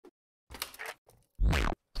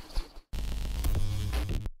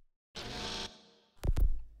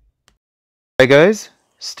Hi guys,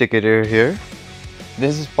 Sticker here.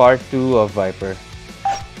 This is part 2 of Viper.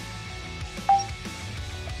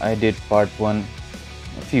 I did part 1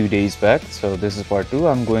 a few days back, so this is part 2.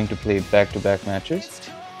 I'm going to play back-to-back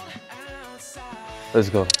matches. Let's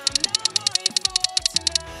go.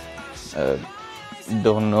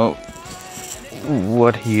 Don't know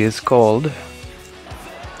what he is called.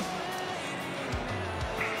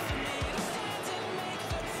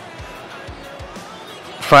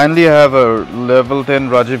 Finally, I have a level 10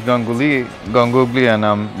 Rajiv Gangoogly and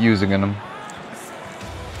I'm using him.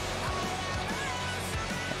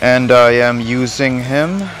 And I am using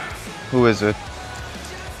him. Who is it?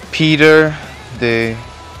 Pieter De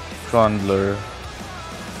Trundler.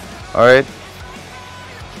 Alright.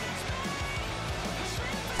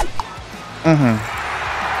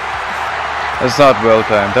 That's not well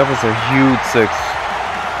timed. That was a huge 6.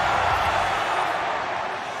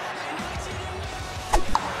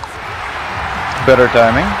 Better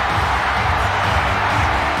timing.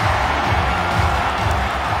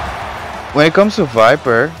 When it comes to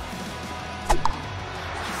Viper,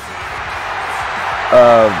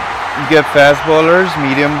 you get fast bowlers,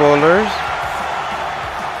 medium bowlers,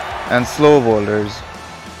 and slow bowlers.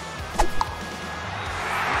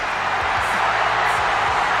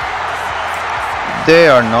 They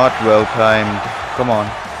are not well timed. Come on.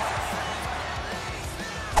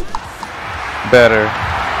 Better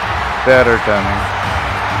timing.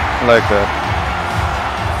 Like that.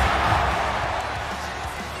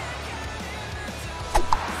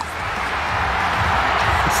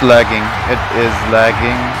 It's lagging. It is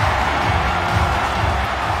lagging.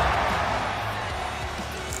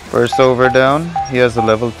 First over down. He has a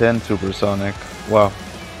level 10 Supersonic. Wow.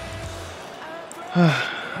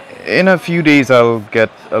 In a few days I'll get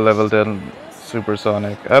a level 10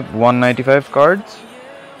 Supersonic. I have 195 cards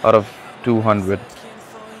out of 200.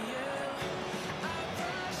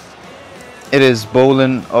 It is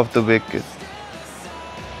Bolan Ovdewikket.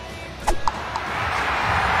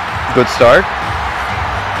 Good start.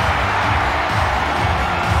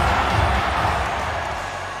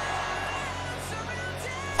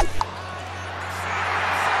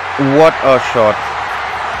 What a shot.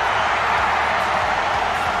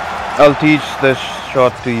 I'll teach this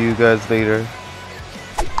shot to you guys later.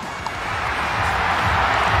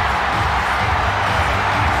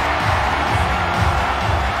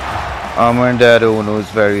 Armor and Dad Ono's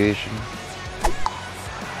variation.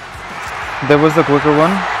 There was the quicker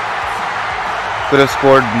one. Could have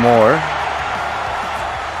scored more.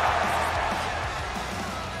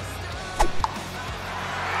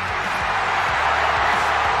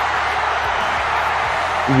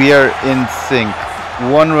 We are in sync.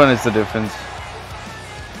 1 run is the difference.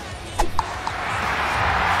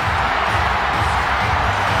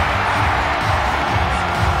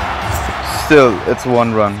 Still, it's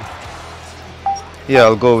 1 run. Yeah,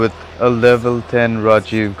 I'll go with a level 10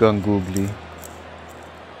 Rajiv Gangoogly.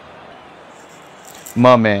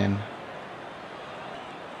 My man.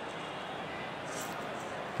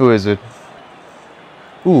 Who is it?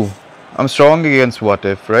 Ooh, I'm strong against What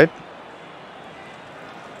If, right?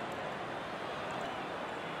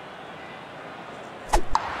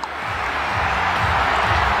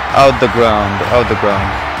 Out the ground, out the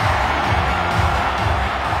ground.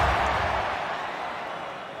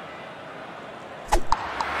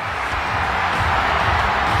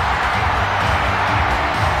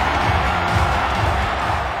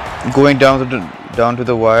 Going down to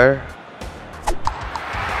the wire.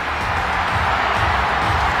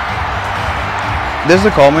 There's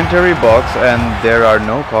a commentary box and there are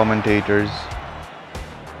no commentators.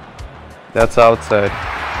 That's outside.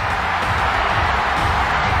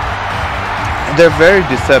 They're very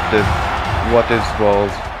deceptive. What If's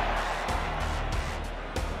balls.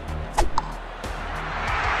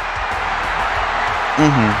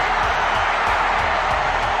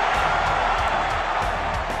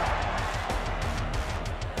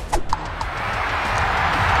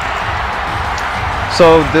 So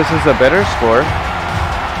this is a better score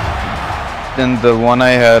than the one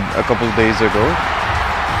I had a couple days ago.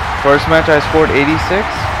 First match I scored 86.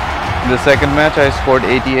 The second match I scored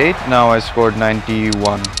 88. Now I scored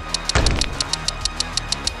 91.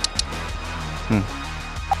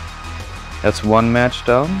 That's 1 match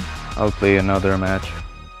down. I'll play another match.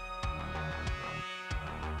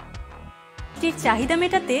 চাহিদা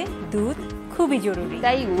মেটাতে দুধ খুবই জরুরি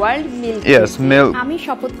তাই world milk Yes, milk. আমি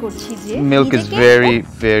শপথ করছি যে Milk is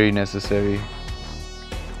very necessary.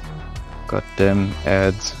 Got them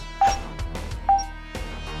ads.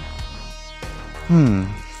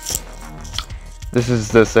 This is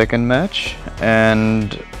the second match and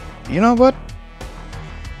you know what?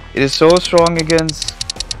 It is so strong against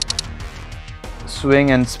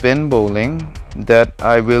swing and spin bowling that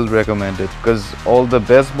I will recommend it, because all the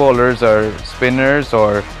best bowlers are spinners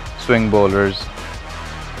or swing bowlers.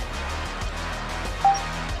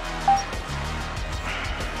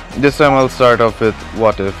 This time I'll start off with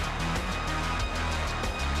What If.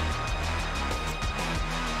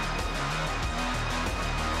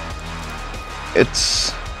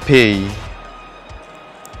 It's Pye.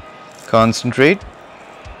 Concentrate.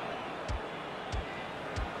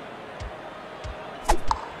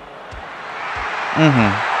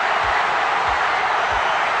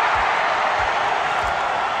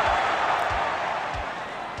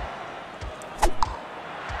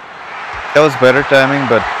 That was better timing,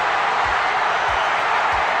 but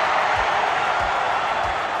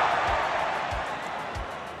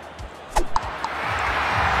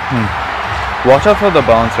watch out for the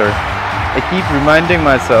bouncer. I keep reminding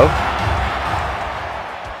myself.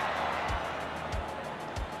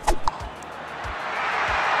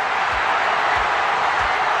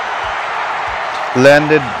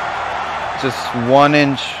 Landed just 1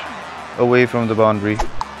 inch away from the boundary.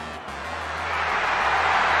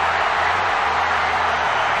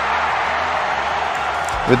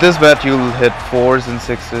 With this bat you'll hit 4s and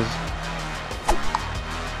 6s.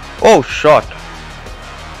 Oh, shot.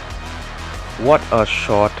 What a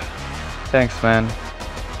shot. Thanks, man.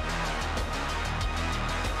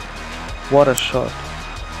 What a shot.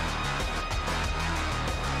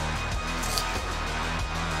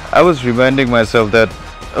 I was reminding myself that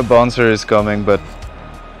a bouncer is coming, but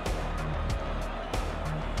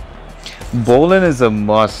Bolan is a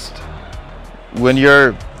must. When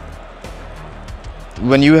you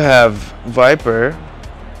have Viper,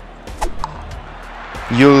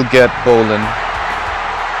 you'll get Bolan.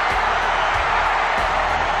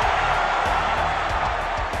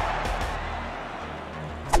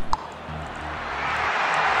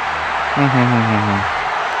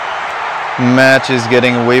 Match is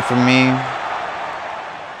getting away from me.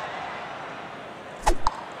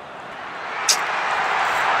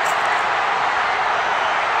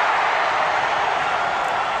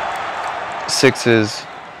 Sixes.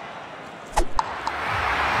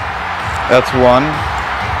 That's 1.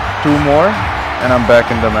 2 more, and I'm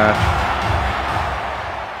back in the match.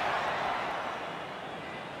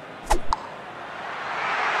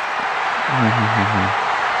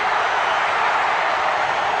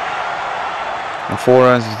 And 4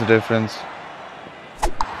 runs is the difference.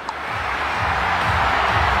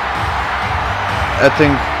 I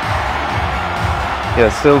think, yeah,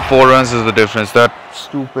 still 4 runs is the difference. That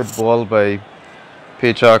stupid ball by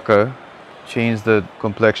Pye Chahka changed the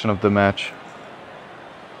complexion of the match.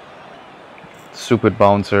 Stupid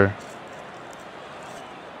bouncer.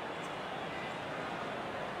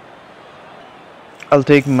 I'll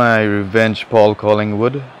take my revenge, Paul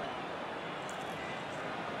Collingwood.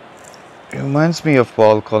 It reminds me of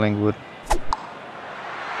Paul Collingwood.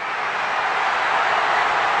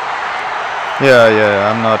 Yeah,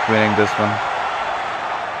 I'm not winning this one.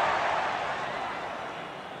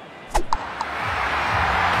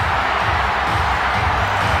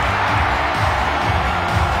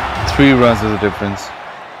 Three runs is the difference.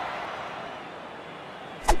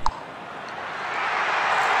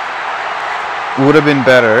 Would have been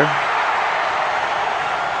better.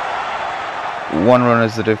 1 run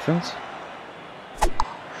is the difference.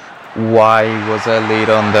 Why was I late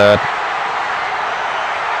on that?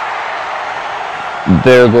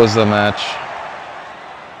 There goes the match.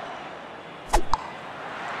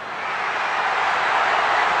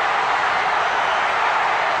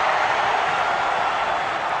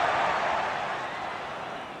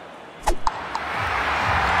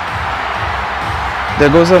 There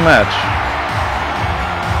goes the match.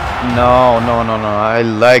 No. I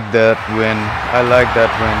like that win. I like that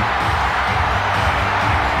win.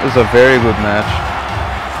 It was a very good match.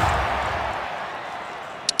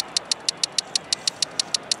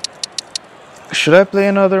 Should I play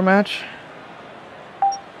another match?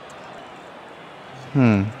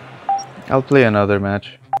 I'll play another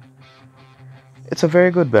match. It's a very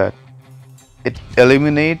good bat. It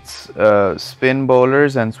eliminates spin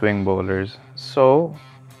bowlers and swing bowlers. So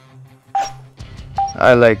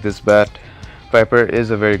I like this bat. Viper is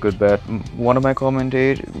a very good bat. One of my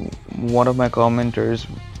commenters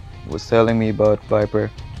was telling me about Viper,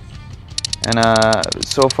 and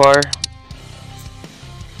so far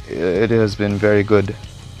it has been very good.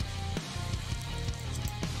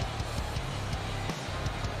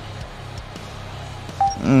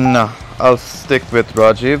 No, I'll stick with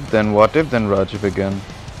Rajiv, then What If, then Rajiv again.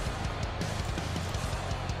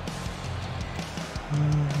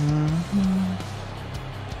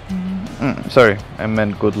 Sorry, I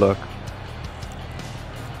meant good luck.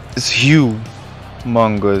 It's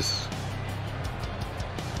humongous.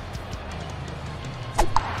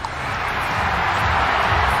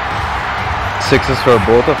 Sixes for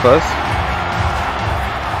both of us.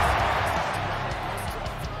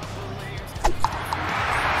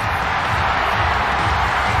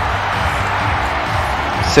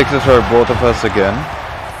 Sixes for both of us again.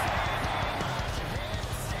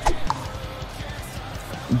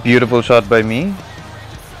 Beautiful shot by me.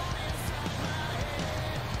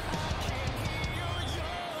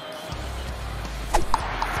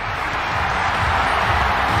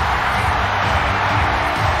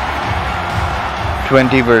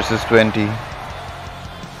 $20 versus 20.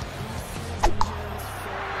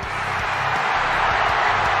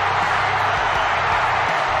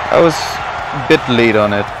 I was a bit late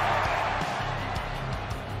on it.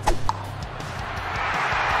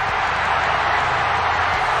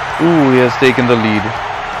 Ooh, he has taken the lead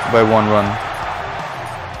by 1 run.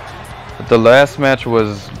 But the last match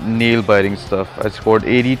was nail-biting stuff. I scored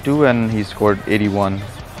 82 and he scored 81.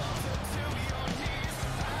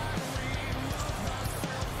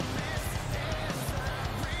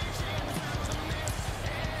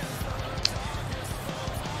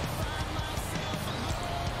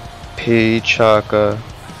 Pye Chahka.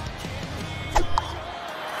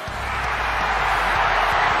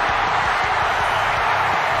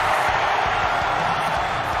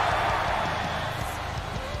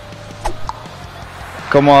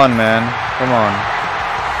 Come on, man. Come on.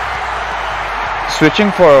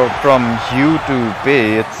 Switching from Hugh to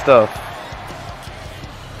Pye, it's tough.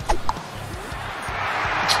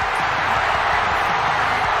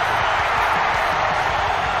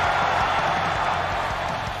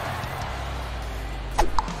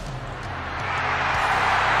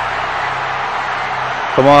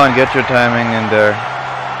 Come on, get your timing in there.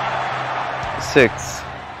 6.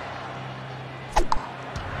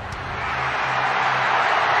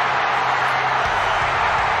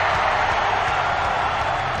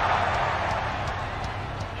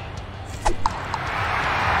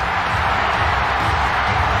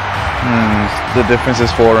 The difference is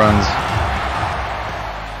 4 runs.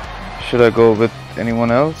 Should I go with anyone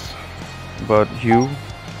else? But Hugh?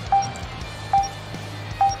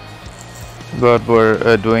 But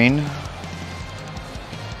Dwayne?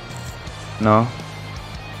 No.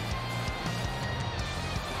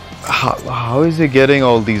 How is he getting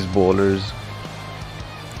all these bowlers?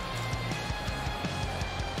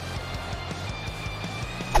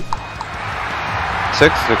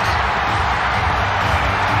 Six.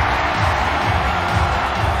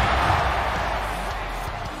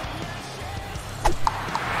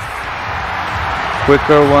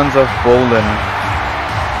 Quicker ones of Bolan.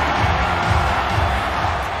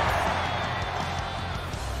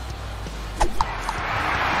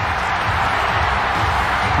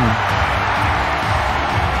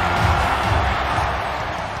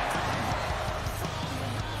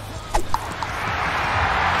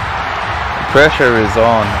 Pressure is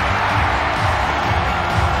on.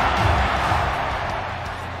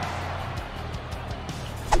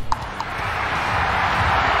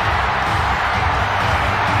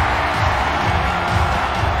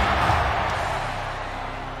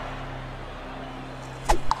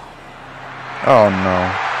 Oh no.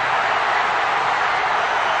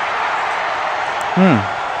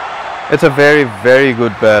 It's a very, very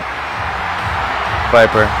good bet,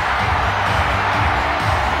 Viper.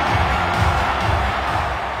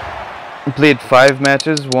 Played 5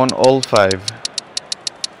 matches, won all 5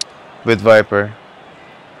 with Viper.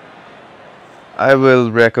 I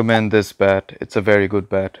will recommend this bet. It's a very good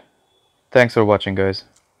bet. Thanks for watching, guys.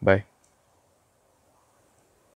 Bye.